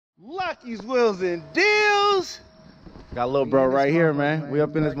Lucky's Wheels and Deals. Got a little bro right here, man. We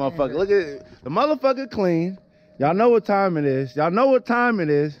up in this motherfucker. Look at it. The motherfucker clean. Y'all know what time it is. Y'all know what time it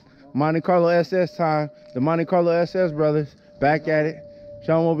is. Monte Carlo SS time. The Monte Carlo SS brothers back at it.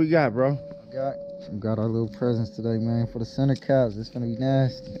 Show them what we got, bro. We got our little presents today, man, for the center caps. It's gonna be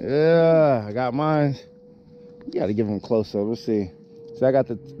nasty. Yeah, I got mine. You gotta give them a close up. Let's see. So I got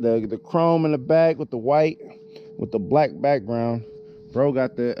the chrome in the back with the white, with the black background. Bro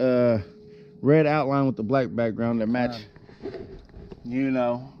got the red outline with the black background that match. You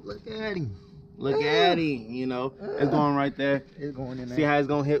know. Look at him. Look at him. You know. It's going right there. It's going in there. See how it's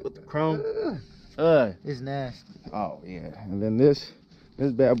gonna hit with the chrome? It's nasty. Oh yeah. And then this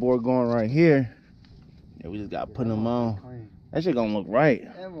bad boy going right here. Yeah, we just gotta put them on. That shit gonna look right.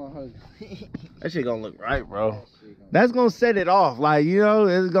 That shit gonna look right, bro. That's gonna set it off. Like, you know,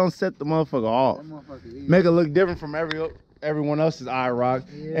 it's gonna set the motherfucker off. Make it look different from everyone else's IROC.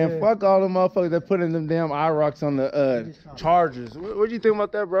 Yeah. And fuck all the motherfuckers that put in them damn IROCs on the Chargers. What do you think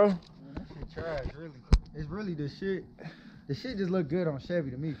about that, bro? Man, that shit trash, really. It's really the shit. The shit just look good on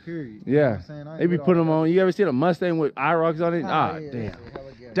Chevy to me, period. Yeah. You know what I'm saying? They be putting them on. You ever seen a Mustang with IROCs on it? Ah, damn.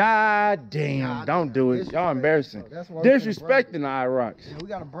 God damn, don't do it. Y'all embarrassing. Disrespecting the IROCs. Yeah, we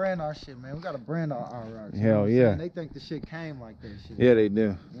gotta brand our shit, man. We gotta brand our IROCs. Hell yeah. They think the shit came like that shit. Yeah, they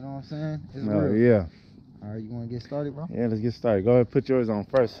do. You know what I'm saying? It's real. Yeah. All right, you wanna get started, bro? Yeah, let's get started. Go ahead and put yours on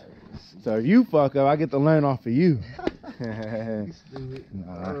first. So if you fuck up, I get to learn off of you. You stupid.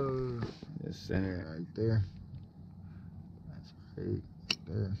 Yes, sir. Right there. That's right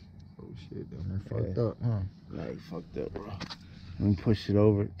there. Oh shit, that fucked up, huh? Nah, you fucked up, bro. Let me push it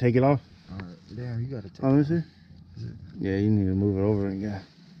over. Take it off. All right, damn, you gotta take it. Oh, let me see. Yeah, you need to move it over again.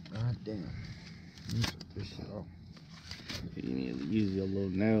 God damn. Let me put this shit off. You need to use your little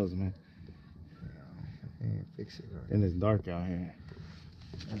nails, man. Yeah, fix it right. And it's dark out here.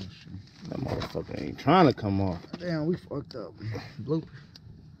 That motherfucker ain't trying to come off. Damn, we fucked up. Bloopers.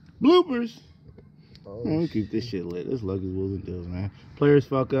 Bloopers. Oh, man, we keep this shit lit. This Lucky's Wheels and Deals, man. Players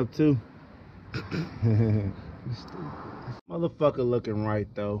fuck up too. Motherfucker looking right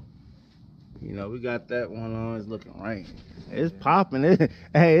though. You know, we got that one on. It's looking right. It's popping.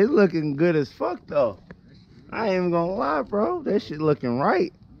 Hey, it's looking good as fuck though. I ain't even gonna lie, bro. That shit looking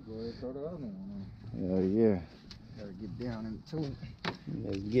right. Go ahead and throw the other one on. Hell yeah. Gotta get down into it.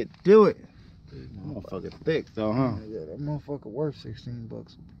 Let's get to it. Motherfucker thick though, huh? Yeah, that motherfucker worth 16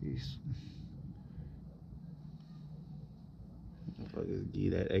 bucks a piece. Motherfuckers give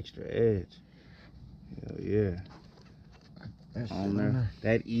you that extra edge. Hell yeah. On there.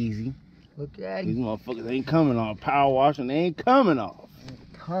 That easy. Look at These motherfuckers ain't coming off. Power washing, they ain't coming off.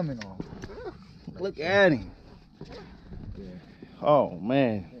 Coming off. Look at him. Oh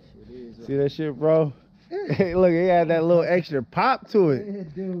man. See that shit, bro? Hey, look, it had that little extra pop to it.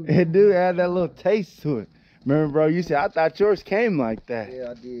 It do add that little taste to it. Remember, bro, you said, I thought yours came like that.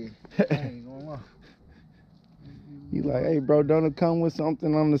 Yeah, I did. I ain't gonna lie. You like, hey, bro, don't it come with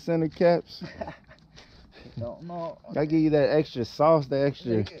something on the center caps? Don't know. I give you that extra sauce, that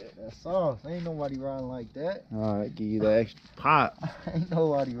extra. Yeah, that sauce. Ain't nobody riding like that. I give you that extra pop. Ain't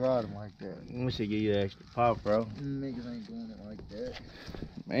nobody riding like that. We should give you that extra pop, bro. Niggas ain't doing it like that.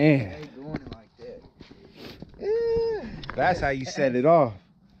 Man. They ain't doing it like that. Yeah. That's how you set it off.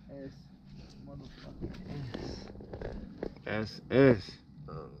 S. SS.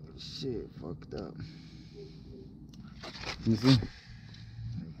 Oh, shit, fucked up. You see?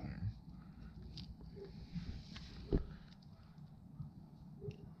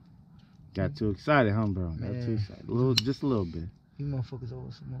 Got too excited, huh, bro? Got too excited. Just a little bit. You motherfuckers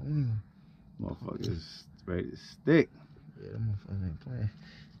over some more anyway. Motherfuckers ready to stick. Yeah, them motherfuckers ain't playing.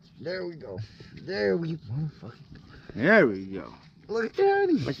 There we go. There we motherfucking go. There we go. Look at that.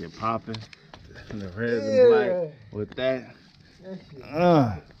 That shit popping. The red and black with that.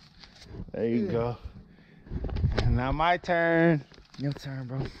 There you go. And now my turn. Your turn,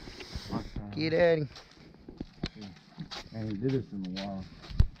 bro. My turn. Get at him. I ain't did this in a while.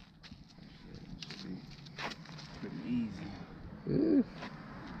 Pretty easy. Good.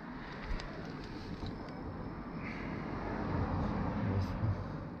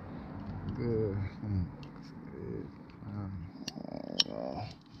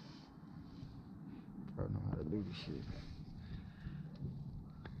 Probably know how to do this shit.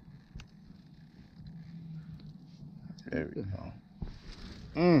 There we go.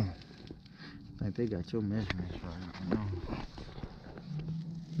 I think they got your measurements right.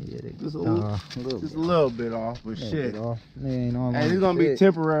 Yeah, they just a little bit off, but shit. Hey, it's gonna be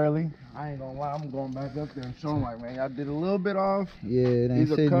temporarily. I ain't gonna lie, I'm going back up there and show them like, man, y'all did a little bit off. Yeah, it ain't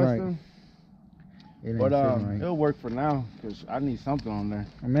These are sitting custom. right. It ain't But sitting right. it'll work for now, cause I need something on there.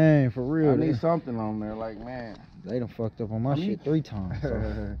 Man, for real. I need something on there, like man. They done fucked up on my shit 3 times.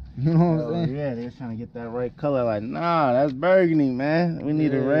 So. You know what I'm saying? Yeah, they're trying to get that right color. Like, nah, that's burgundy, man. We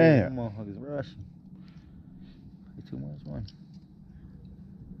need a red. Them motherfuckers rushing. Too much money.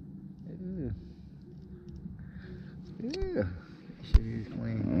 Yeah. Shit is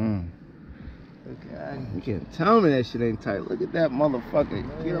clean. Look at it. You can't tell me that shit ain't tight. Look at that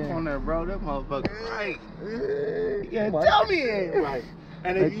motherfucker. Get up on there, bro. That motherfucker right. You can't tell me it ain't right.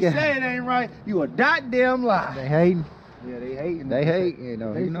 And if you say it ain't right, you a goddamn lie. They hating. Yeah, they hating. They hate. You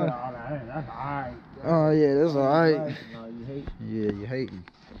know. They know. That's alright. Oh yeah, that's alright. No, you hate. Yeah, you hating.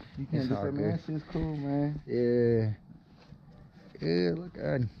 You can't just say, man, that shit's cool, man. Yeah. Yeah, look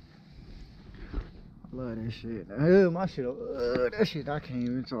at it. I love that shit. My shit. That shit, I can't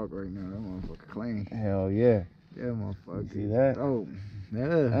even talk right now. That motherfucker clean. Hell yeah. Yeah, motherfucker. You see that? Oh,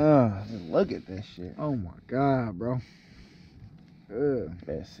 yeah. Look at that shit. Oh my God, bro.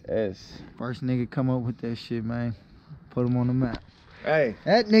 SS. First nigga come up with that shit, man. Put him on the map. Hey,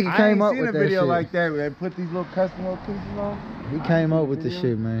 that nigga came up with that shit. I ain't seen a video like that where they put these little custom little pieces on. He came up with the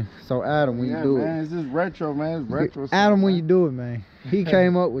shit, man. So Adam, when you do man, it, it's just retro, man. It's retro. Adam, when you do it, man, he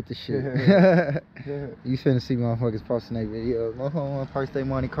came up with the shit. You finna see motherfuckers posting their videos. Motherfuckers post their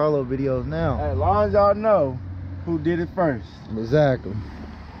Monte Carlo videos now. Hey, as long as y'all know who did it first. Exactly.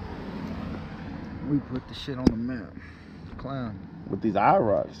 We put the shit on the map. Clown. With these eye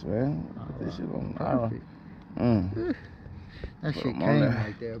rocks, man. Put this shit on the eye rock. That shit came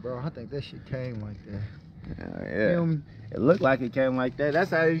like that, bro. I think that shit came like that. Yeah. It looked like it came like that.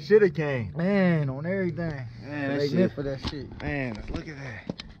 That's how it should have came. Man, on everything. Man, they meant for that shit. Man, look at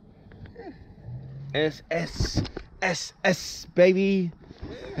that. SS, baby.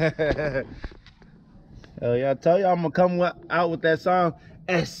 Hell yeah, I tell you I'm gonna come out with that song.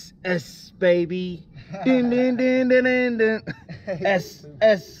 SS, baby. Din din din din din din.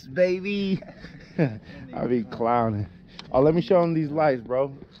 SS, baby. I be clowning. Oh, let me show them these lights,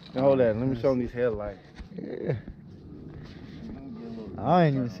 bro. Hold that. Let me show them these headlights. Yeah. I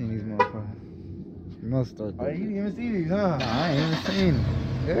ain't even seen these motherfuckers. You must start that. Oh, you didn't even see these, huh? Nah, I ain't even seen them.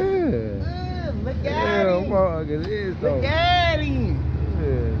 Yeah. Look at him. Motherfuckers is though. Look at him.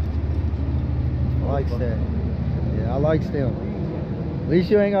 Yeah. I like that. Yeah, I like them. At least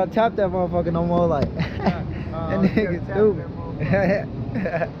you ain't gonna tap that motherfucker no more. Like that nigga stupid.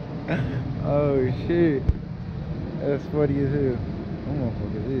 Oh shit. That's funny as hell. Them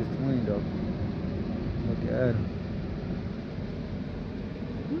motherfuckers is clean though. Look at him.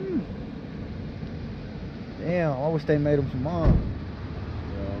 Damn, I wish they made them some more.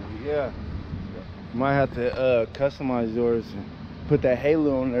 Yeah. You might have to customize yours and put that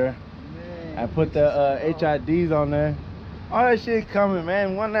halo on there. Man, and put the HIDs on there. All that shit coming,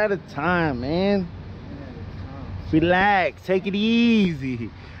 man. One at a time, man. Relax. Take it easy.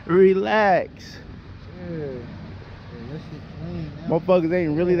 Relax. Yeah. That shit clean now. Motherfuckers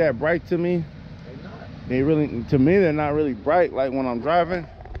ain't really that bright to me. They not. They really, to me, they're not really bright like when I'm driving.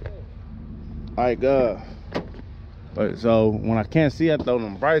 Like, but so when I can't see, I throw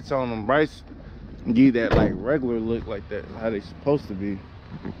them brights on. Them brights give that like regular look, like that, how they supposed to be.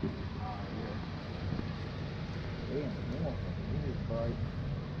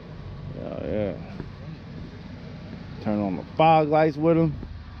 Yeah. Turn on the fog lights with them.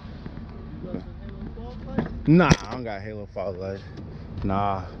 Nah, I don't got halo fog lights.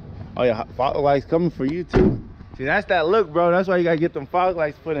 Nah. Oh yeah, fog lights coming for you too. See, that's that look, bro. That's why you gotta get them fog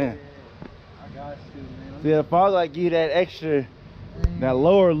lights put in. I got you, man. See, the fog light give you that extra, that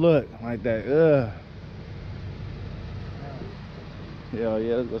lower look, like that. Hell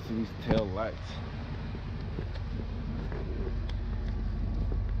yeah, let's go see these tail lights.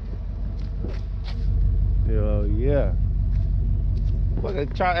 Hell yeah.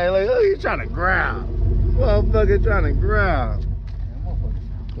 Fucking try, hey, look, you trying to growl. Motherfucker trying to growl.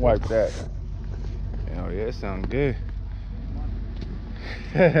 Wipe that. Hell yeah, it sound good.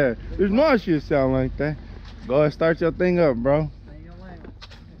 This more shit sound like that. Go ahead, start your thing up, bro.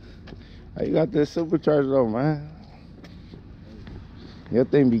 How you got this supercharger though, man? Your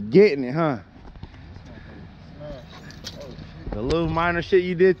thing be getting it, huh? The little minor shit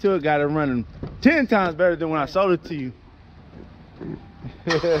you did to it got it running 10 times better than when I sold it to you.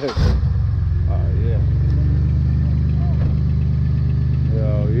 Oh yeah.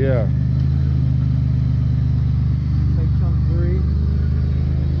 Hell yeah. Take some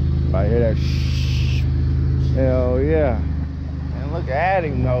breathe. I hear that shh. Hell yeah. And look at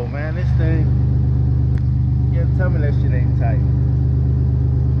him though, man. This thing. You can't tell me that shit ain't tight.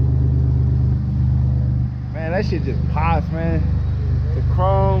 Man, that shit just pops, man. The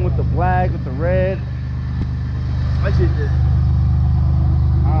chrome with the black, with the red. That shit just,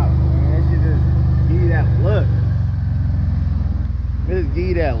 man, that shit just give you that look. Just give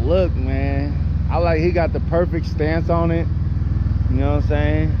you that look, man. I like, he got the perfect stance on it. You know what I'm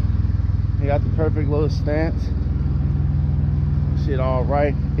saying? He got the perfect little stance. Shit all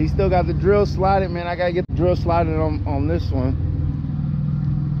right. He still got the drill slided, man. I gotta get the drill slided on this one.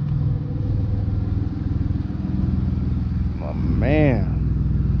 Oh, man.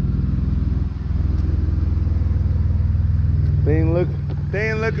 Thing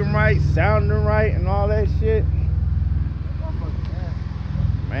looking right, sounding right, and all that shit.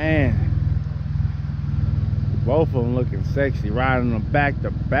 Man, both of them looking sexy, riding them back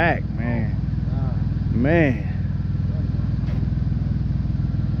to back, man. Man.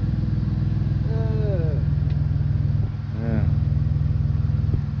 Yeah.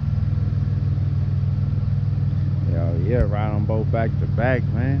 Yo, yeah, riding them both back to back,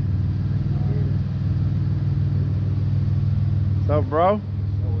 man. What's up, bro?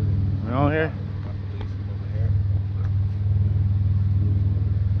 We on here?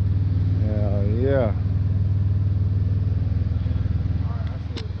 Hell yeah.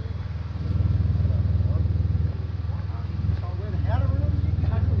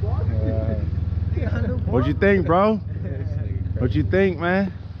 What you think, bro? What you think,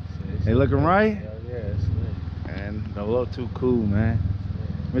 man? They looking right? Yeah, And a little too cool, man.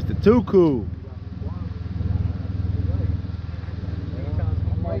 Mr. Too Cool.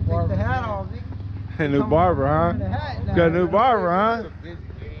 Take the hat off, nigga. New barber, huh? Got a new barber, huh?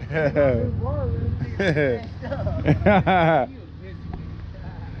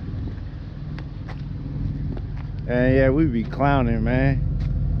 And yeah, we be clowning, man.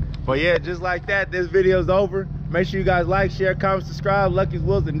 But yeah, just like that, this video's over. Make sure you guys like, share, comment, subscribe. Lucky's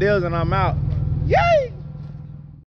Wheels and Deals, and I'm out. Yay!